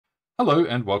Hello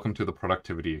and welcome to the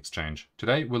Productivity Exchange.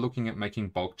 Today we're looking at making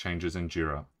bulk changes in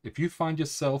Jira. If you find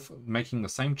yourself making the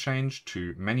same change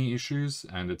to many issues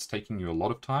and it's taking you a lot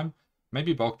of time,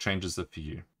 maybe bulk changes are for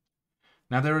you.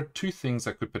 Now there are two things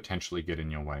that could potentially get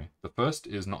in your way. The first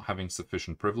is not having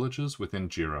sufficient privileges within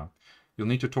Jira. You'll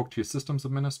need to talk to your systems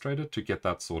administrator to get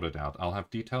that sorted out. I'll have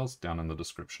details down in the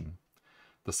description.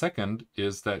 The second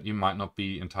is that you might not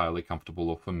be entirely comfortable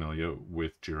or familiar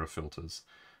with Jira filters.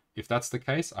 If that's the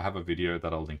case, I have a video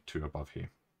that I'll link to above here.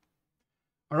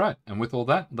 All right, and with all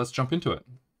that, let's jump into it.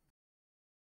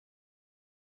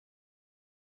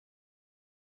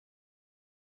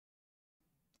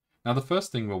 Now, the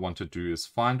first thing we'll want to do is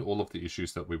find all of the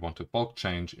issues that we want to bulk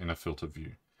change in a filter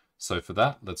view. So for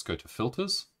that, let's go to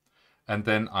Filters, and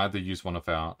then either use one of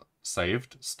our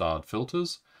saved starred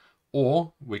filters,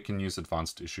 or we can use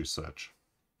Advanced Issue Search.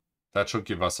 That should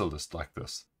give us a list like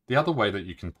this. The other way that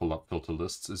you can pull up filter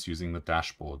lists is using the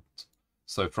dashboards.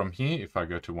 So from here, if I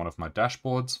go to one of my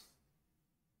dashboards,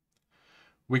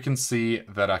 we can see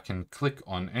that I can click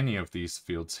on any of these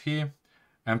fields here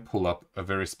and pull up a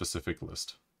very specific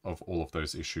list of all of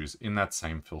those issues in that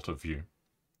same filter view.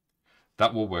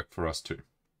 That will work for us too.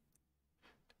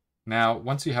 Now,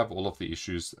 once you have all of the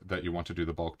issues that you want to do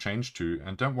the bulk change to,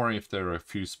 and don't worry if there are a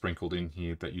few sprinkled in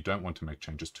here that you don't want to make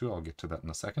changes to, I'll get to that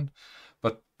in a second.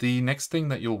 But the next thing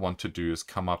that you'll want to do is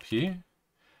come up here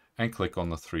and click on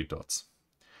the three dots.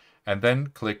 And then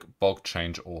click Bulk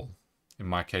Change All, in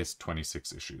my case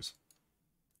 26 issues.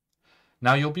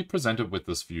 Now you'll be presented with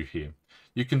this view here.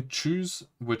 You can choose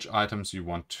which items you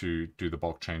want to do the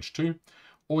bulk change to,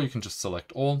 or you can just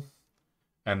select all,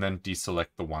 and then deselect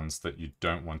the ones that you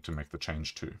don't want to make the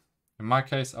change to. In my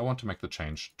case, I want to make the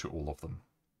change to all of them.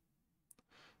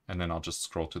 And then I'll just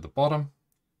scroll to the bottom,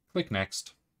 click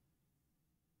Next,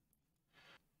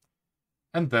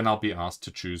 and then I'll be asked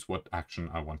to choose what action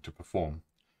I want to perform.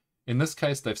 In this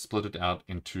case, they've split it out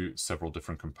into several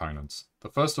different components. The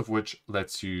first of which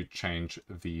lets you change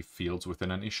the fields within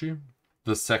an issue.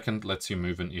 The second lets you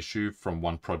move an issue from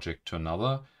one project to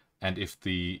another. And if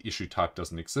the issue type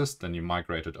doesn't exist, then you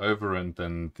migrate it over and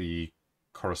then the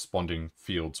corresponding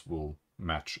fields will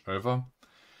match over.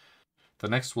 The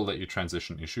next will let you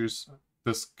transition issues.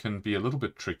 This can be a little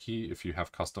bit tricky if you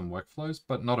have custom workflows,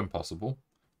 but not impossible.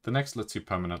 The next lets you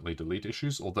permanently delete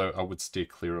issues, although I would steer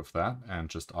clear of that and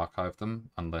just archive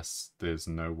them unless there's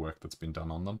no work that's been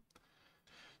done on them.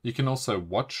 You can also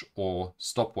watch or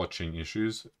stop watching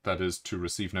issues, that is to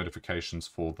receive notifications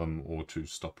for them or to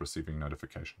stop receiving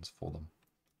notifications for them.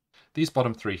 These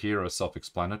bottom three here are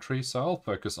self-explanatory, so I'll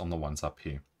focus on the ones up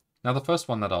here. Now the first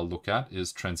one that I'll look at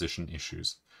is transition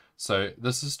issues. So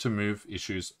this is to move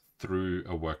issues through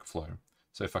a workflow.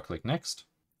 So if I click Next,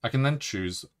 I can then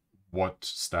choose what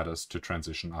status to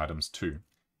transition items to.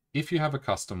 If you have a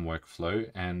custom workflow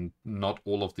and not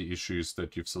all of the issues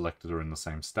that you've selected are in the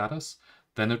same status,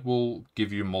 then it will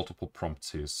give you multiple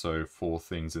prompts here. So for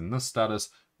things in this status,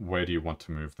 where do you want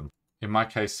to move them? In my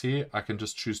case here, I can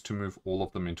just choose to move all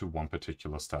of them into one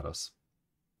particular status.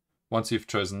 Once you've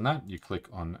chosen that, you click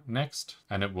on Next,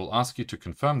 and it will ask you to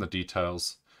confirm the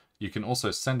details. You can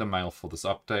also send a mail for this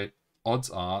update. Odds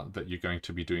are that you're going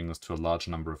to be doing this to a large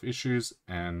number of issues,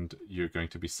 and you're going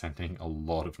to be sending a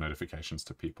lot of notifications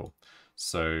to people.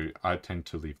 So I tend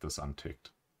to leave this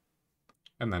unticked.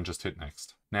 And then just hit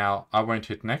Next. Now, I won't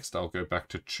hit Next, I'll go back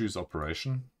to Choose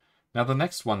Operation. Now, the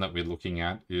next one that we're looking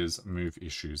at is Move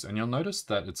Issues, and you'll notice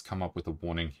that it's come up with a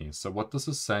warning here. So what this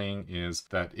is saying is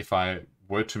that if I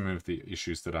were to move the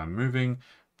issues that I'm moving,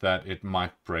 that it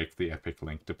might break the Epic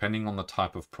link, depending on the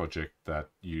type of project that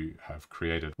you have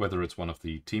created, whether it's one of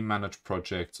the team-managed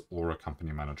projects or a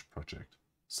company-managed project.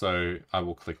 So I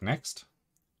will click Next,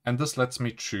 and this lets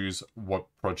me choose what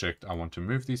project I want to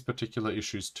move these particular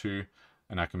issues to,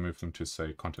 and I can move them to,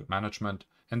 say, content management.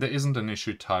 And there isn't an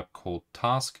issue type called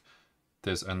task.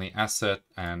 There's only asset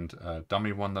and a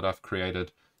dummy one that I've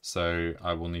created. So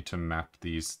I will need to map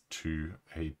these to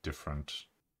a different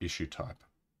issue type.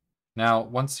 Now,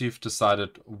 once you've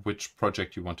decided which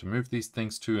project you want to move these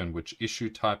things to and which issue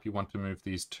type you want to move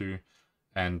these to,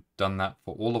 and done that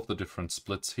for all of the different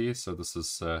splits here, so this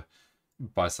is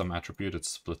by some attribute, it's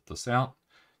split this out,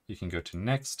 you can go to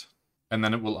Next, and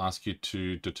then it will ask you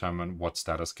to determine what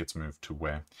status gets moved to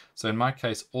where. So in my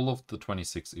case, all of the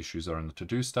 26 issues are in the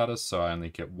to-do status, so I only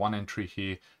get one entry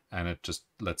here, and it just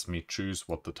lets me choose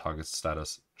what the target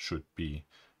status should be.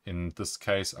 In this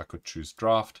case, I could choose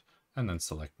Draft, and then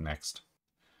select Next.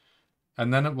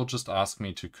 And then it will just ask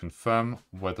me to confirm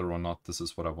whether or not this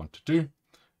is what I want to do.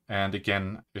 And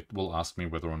again, it will ask me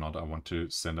whether or not I want to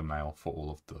send a mail for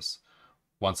all of this.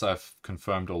 Once I've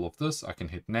confirmed all of this, I can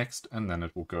hit next, and then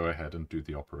it will go ahead and do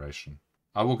the operation.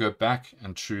 I will go back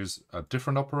and choose a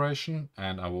different operation,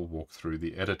 and I will walk through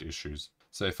the edit issues.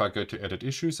 So if I go to edit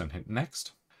issues and hit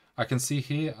next, I can see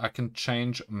here I can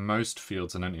change most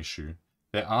fields in an issue.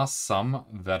 There are some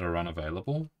that are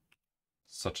unavailable,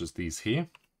 such as these here.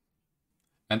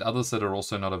 And others that are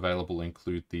also not available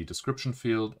include the description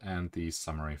field and the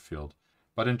summary field.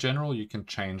 But in general, you can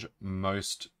change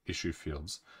most issue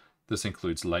fields. This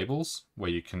includes labels, where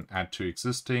you can add to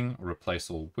existing, replace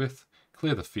all with,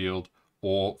 clear the field,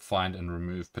 or find and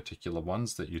remove particular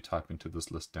ones that you type into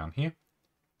this list down here.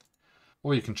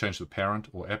 Or you can change the parent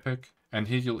or epic. And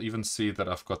here you'll even see that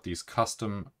I've got these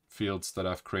custom fields that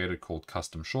I've created called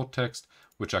custom short text,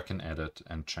 which I can edit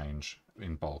and change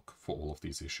in bulk for all of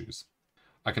these issues.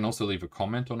 I can also leave a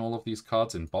comment on all of these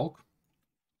cards in bulk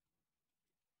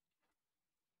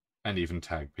and even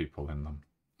tag people in them.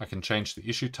 I can change the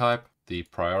issue type, the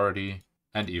priority,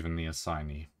 and even the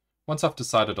assignee. Once I've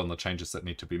decided on the changes that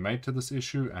need to be made to this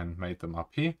issue and made them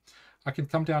up here, I can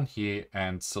come down here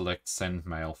and select send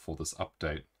mail for this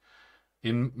update.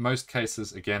 In most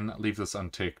cases, again, leave this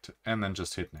unticked and then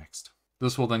just hit next.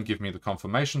 This will then give me the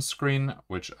confirmation screen,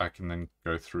 which I can then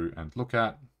go through and look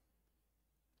at,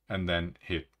 and then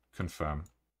hit confirm.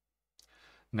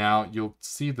 Now you'll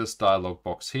see this dialog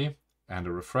box here and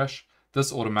a refresh.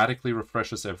 This automatically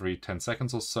refreshes every 10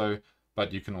 seconds or so,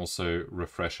 but you can also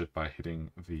refresh it by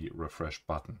hitting the refresh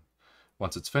button.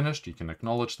 Once it's finished, you can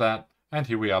acknowledge that, and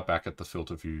here we are back at the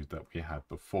filter view that we had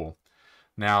before.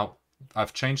 Now,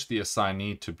 I've changed the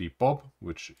assignee to be Bob,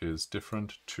 which is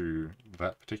different to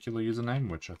that particular username,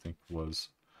 which I think was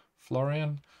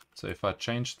Florian. So if I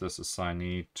change this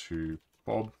assignee to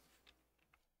Bob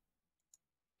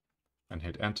and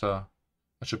hit enter,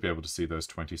 I should be able to see those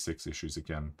 26 issues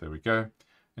again. There we go.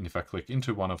 And if I click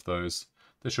into one of those,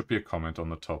 there should be a comment on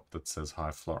the top that says, "Hi,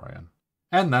 Florian."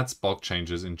 And that's bulk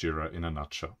changes in Jira in a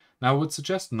nutshell. Now, I would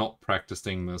suggest not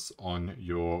practicing this on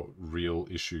your real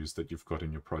issues that you've got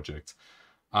in your project.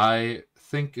 I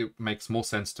think it makes more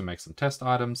sense to make some test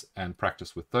items and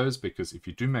practice with those, because if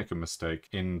you do make a mistake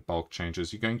in bulk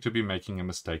changes, you're going to be making a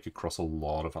mistake across a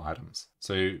lot of items.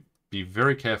 So be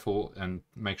very careful and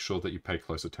make sure that you pay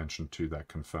close attention to that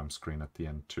confirm screen at the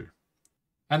end too.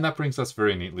 And that brings us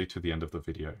very neatly to the end of the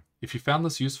video. If you found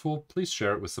this useful, please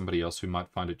share it with somebody else who might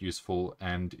find it useful.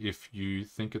 And if you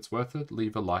think it's worth it,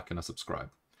 leave a like and a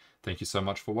subscribe. Thank you so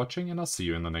much for watching, and I'll see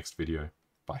you in the next video.